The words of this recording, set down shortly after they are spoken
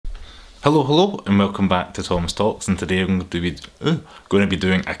Hello, and welcome back to Thomas Talks, and today I'm going to be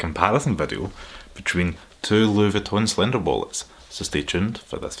doing a comparison video between two Louis Vuitton Slender wallets, so stay tuned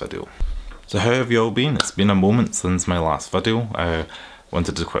for this video. So how have you all been? It's been a moment since my last video. I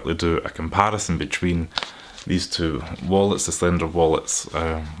wanted to quickly do a comparison between these two wallets, the Slender wallets.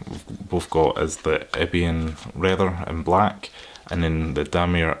 We've both got as the Vuitton Leather in black, and then the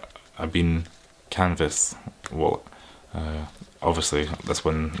Damier Ebene Canvas wallet. Obviously this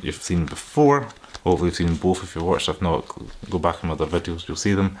one you've seen before, hopefully you've seen both if you watched. If not, go back in other videos, you'll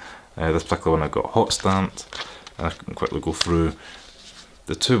see them. This particular one I got hot stamped, and I can quickly go through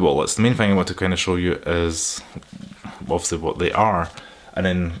the two wallets. The main thing I want to kind of show you is obviously what they are, and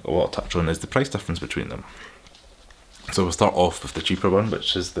then what I'll touch on is the price difference between them. So we'll start off with the cheaper one,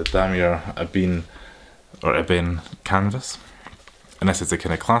 which is the Damier Ebene Canvas, and this is the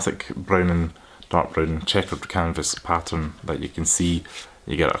kind of classic brown and dark brown checkered canvas pattern that you can see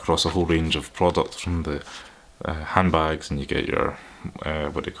you get across a whole range of products, from the handbags, and you get your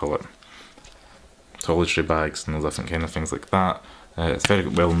what do you call it, toiletry bags and all different kind of things like that. It's very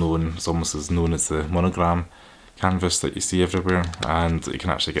well known. It's almost as known as the monogram canvas that you see everywhere, and you can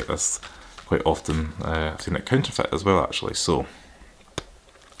actually get this quite often. I've seen it counterfeit as well actually, so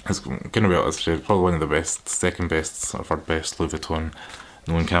it's kind of, well, it's probably one of the best, second best or third best Louis Vuitton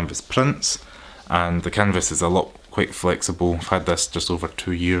known canvas prints. And the canvas is quite flexible. I've had this just over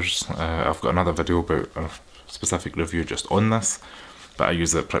 2 years. I've got another video about a specific review just on this, but I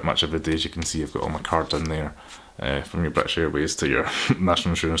use it pretty much every day. As you can see, I've got all my cards in there, from your British Airways to your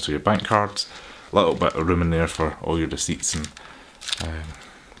national insurance to your bank cards. A little bit of room in there for all your receipts and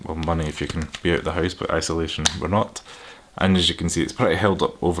well, money if you can be out of the house, but isolation we're not. And as you can see, it's pretty held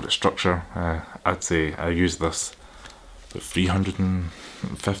up over its structure. I'd say I use this about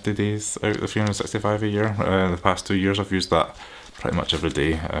 350 days out of the 365 a year. The past 2 years I've used that pretty much every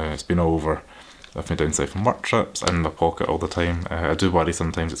day. It's been all over with me down south on work trips, in my pocket all the time. I do worry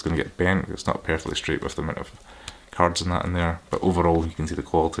sometimes it's going to get bent. It's not perfectly straight with the amount of cards and that in there, but overall you can see the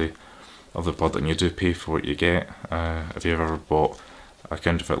quality of the product, and you do pay for what you get. If you've ever bought a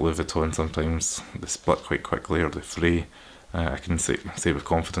counterfeit Louis Vuitton, sometimes they split quite quickly or they fray. I can say with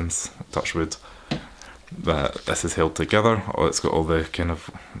confidence, touch wood, that this is held together. It's got all the kind of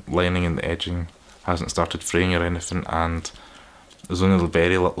lining and the edging hasn't started fraying or anything, and there's only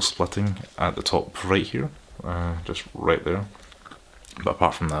very little splitting at the top right here, just right there. But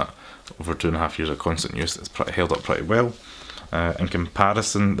apart from that, over 2.5 years of constant use, it's held up pretty well. In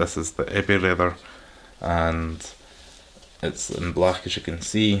comparison, this is the Ebene Leather, and it's in black, as you can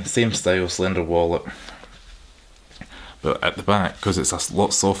see. Same style, slender wallet, but at the back, because it's a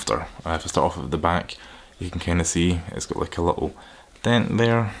lot softer, if I start off at the back, you can kind of see it's got like a little dent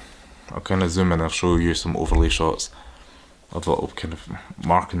there. I'll kind of zoom in, I'll show you some overlay shots of a little kind of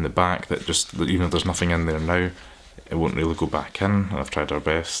mark in the back that just, even though there's nothing in there now, it won't really go back in. I've tried our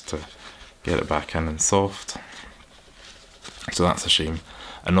best to get it back in and soft, so that's a shame.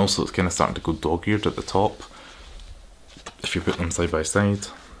 And also it's kind of starting to go dog-eared at the top. If you put them side by side,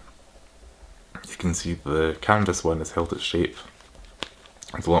 you can see the canvas one has held its shape.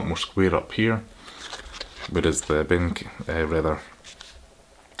 It's a lot more square up here, whereas the Ebene Leather,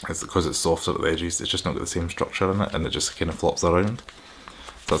 it's because it's softer at the edges, it's just not got the same structure in it, and it just kind of flops around.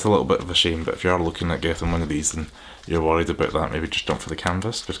 So that's a little bit of a shame, but if you are looking at getting one of these and you're worried about that, maybe just jump for the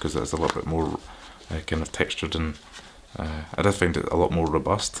canvas, just because it's a little bit more kind of textured, and I did find it a lot more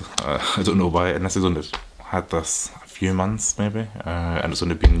robust. I don't know why, and this has only had this a few months maybe, and it's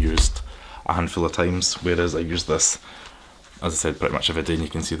only been used a handful of times, whereas I used this, as I said, pretty much every day, and you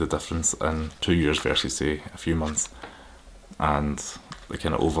can see the difference in 2 years versus say a few months. And the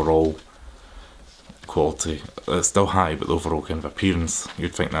kind of overall quality, it's still high, but the overall kind of appearance,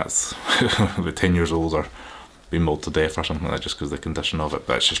 you'd think that's about 10 years old or been mauled to death or something like that, just because of the condition of it,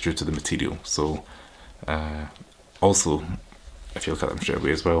 but it's just due to the material. So also, if you look at them straight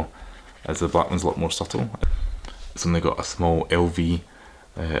away as well, as the black one's a lot more subtle. It's only got a small LV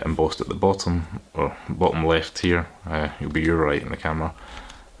embossed at the bottom, or bottom left here. You'll be your right in the camera,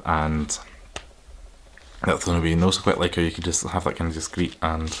 and that's the only way you know. So quite like how you could just have that kind of discreet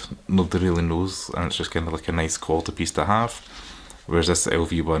and nobody really knows, and it's just kind of like a nice quality piece to have. Whereas this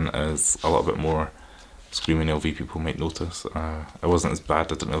LV one is a little bit more screaming LV, people might notice. It wasn't as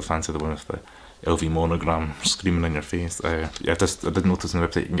bad, I didn't really fancy the one with the LV monogram screaming in your face. Yeah, I did notice on the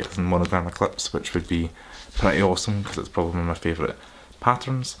website you can get some monogram eclipse, which would be pretty awesome because it's probably one of my favourite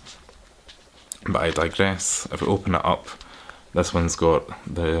patterns. But I digress. If we open it up, this one's got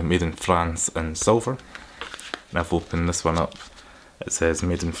the Made in France in silver. And I've opened this one up, it says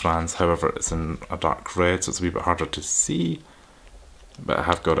Made in France, however it's in a dark red, so it's a wee bit harder to see. but I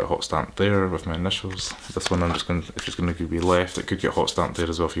have got it hot stamped there with my initials. This one I'm just going to, if it's going to be left, it could get hot stamped there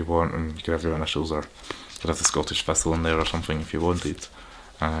as well if you want, and you could have your initials, or you could have the Scottish Thistle in there or something if you wanted.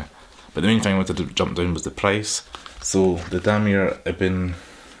 But the main thing I wanted to jump down was the price. So the Damier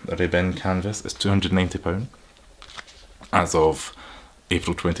Ebene canvas is £290 as of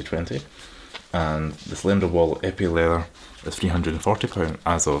April 2020, and the Slender Wallet Epi Leather is £340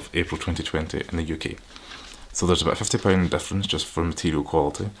 as of April 2020 in the UK. So there's about £50 difference just for material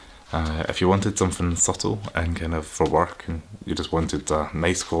quality. If you wanted something subtle and kind of for work and you just wanted a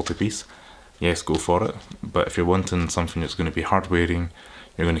nice quality piece, yes, go for it. But if you're wanting something that's going to be hard wearing,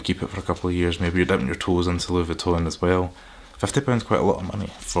 you're going to keep it for a couple of years, maybe you're dipping your toes into Louis Vuitton as well, £50 is quite a lot of money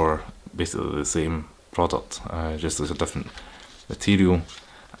for basically the same product, just as a different material.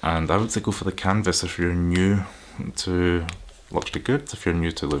 And I would say go for the canvas if you're new to luxury goods, if you're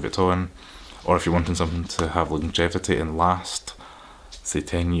new to Louis Vuitton, or if you're wanting something to have longevity and last, say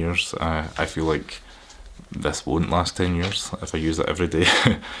 10 years. I feel like this won't last 10 years if I use it every day,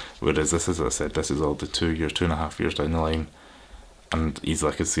 whereas this, as I said, this is all the 2 years, 2.5 years down the line, and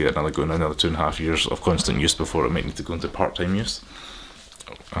easily I could see it going another 2.5 years of constant use before it might need to go into part-time use.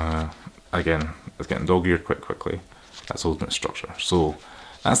 Again, it's getting dog-eared quite quickly. That's holding its structure. So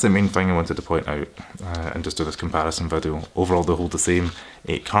that's the main thing I wanted to point out, and just do this comparison video. Overall they hold the same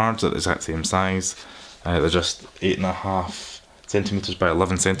 8 cards at the exact same size. They're just 8.5 centimetres by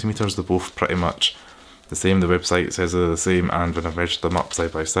 11 centimetres. They're both pretty much the same. The website says they're the same, and when I measured them up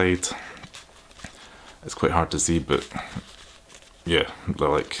side by side, it's quite hard to see, but yeah, they're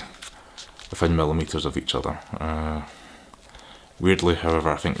like within millimetres of each other. Weirdly, however,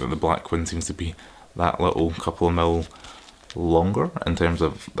 I think that the black one seems to be that little couple of mil longer in terms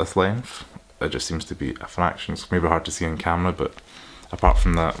of this length. It just seems to be a fraction. It's maybe hard to see on camera, but apart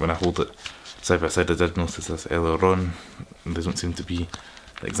from that, when I hold it side by side, I did notice this earlier on. They don't seem to be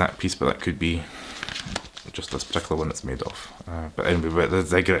the exact piece, but that could be just this particular one it's made of. But anyway, I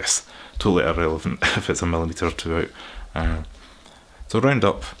digress. Totally irrelevant if it's a millimetre or two out. So round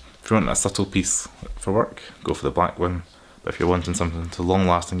up, if you want a subtle piece for work, go for the black one. But if you're wanting something to long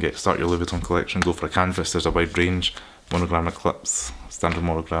last and start your Louis Vuitton collection, go for a canvas. There's a wide range, monogram clips, standard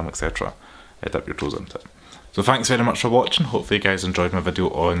monogram, etc. Dip your toes into it. So thanks very much for watching. Hopefully you guys enjoyed my video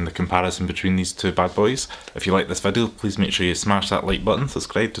on the comparison between these two bad boys. If you like this video, please make sure you smash that like button,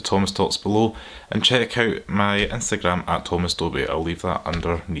 subscribe to Thomas Talks below, and check out my Instagram at Thomas Dobie. I'll leave that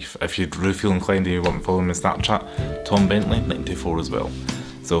underneath. If you really feel inclined and you want to follow me on Snapchat, Tom Bentley 94 as well.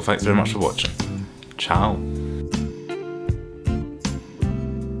 So thanks very much for watching. Ciao.